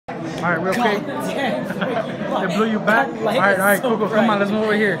All right, real quick. They blew you back? All right, cool. Come on, let's move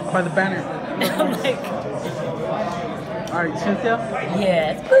over here by the banner. I'm like... All right, Cynthia?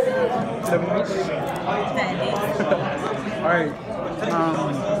 Yes. All right.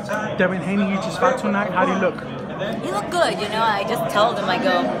 Devin Haney, you just fought tonight. How do you look? He looked good, you know. I just told him, I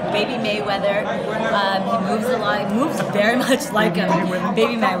go, baby Mayweather. He moves a lot. He moves very much like him,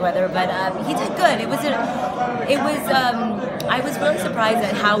 baby Mayweather. But he did good. I was really surprised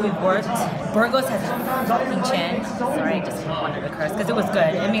at how we worked. Burgos has a fucking chin. Sorry, I just wanted to curse because it was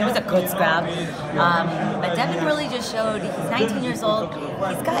good. I mean, it was a good scrap. But Devin really just showed. He's 19 years old.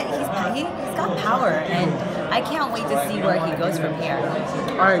 He's got power, and I can't wait to see where he goes from here.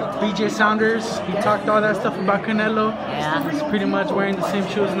 All right, BJ Saunders. He talked all that stuff about Canelo. Yeah. He's pretty much wearing the same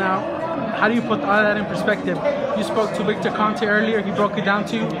shoes now. How do you put all that in perspective? You spoke to Victor Conte earlier. He broke it down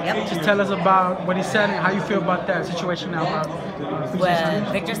to you. Yep. Just tell us about what he said and how you feel about that situation now.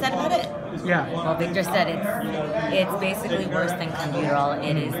 What Victor said about it? Yeah. Well, Victor said it's basically worse than Clenbuterol.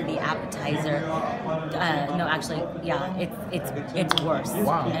 It is the appetizer. No, actually, yeah, it's worse.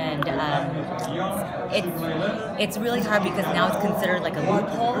 Wow. And it's really hard because now it's considered like a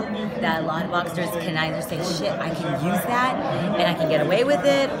loophole that a lot of boxers can either say, shit, I can use that and I can get away with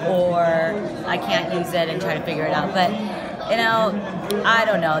it, or I can't use it and try to figure it out. But you know, I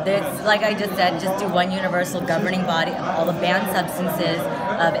don't know. There's, like I just said, just do one universal governing body of all the banned substances,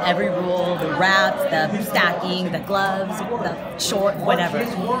 of every rule, the wraps, the stacking, the gloves, the short, whatever.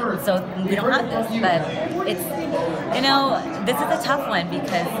 So we don't have this, but it's, you know, this is a tough one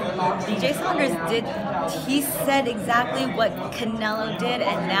because BJ Saunders he said exactly what Canelo did,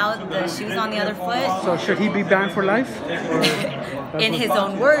 and now the shoe's on the other foot. So should he be banned for life? In his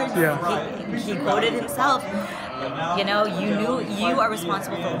own words, yeah. he quoted himself. You know, you are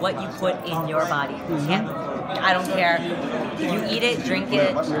responsible for what you put in your body. You can't, I don't care. You eat it, drink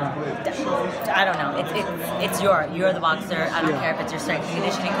it. I don't know. You're the boxer. I don't care if it's your strength and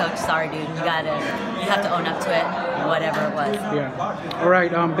conditioning coach. Sorry, dude. You have to own up to it. Whatever it was. Yeah. All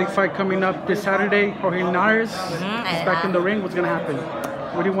right. Big fight coming up this Saturday. Jorge Linares is back in the ring. What's gonna happen?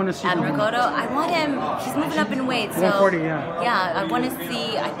 What do you want to see? Abner Cotto, I want him. He's moving up in weight, so 140, yeah. Yeah, I want to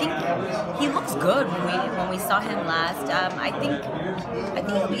see. I think he looks good when we saw him last. I think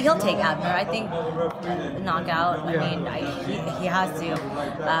he'll take Abner. I think knockout. I mean, he has to.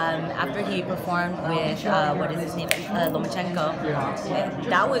 After he performed with what is his name, Lomachenko,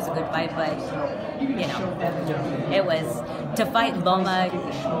 that was a good fight. But you know, it was to fight Loma.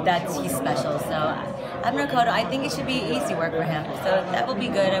 He's special. So. Abner Cotto, I think it should be easy work for him. So that will be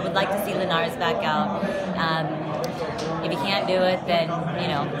good. I would like to see Linares back out. If he can't do it, then, you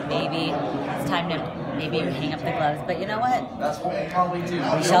know, maybe it's time to hang up the gloves. But you know what?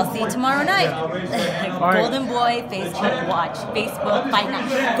 We shall see tomorrow night. Golden Boy Facebook Watch. Facebook Fight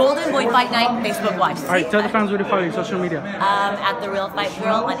Night. Golden Boy Fight Night Facebook Watch. All right, tell the fans where to follow you, social media. At The Real Fight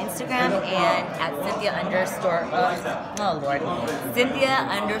Girl on Instagram and at Cynthia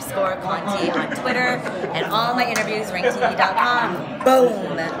 _Conte on Twitter, and all my interviews, ringtv.com.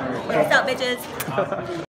 Boom. Peace out, bitches.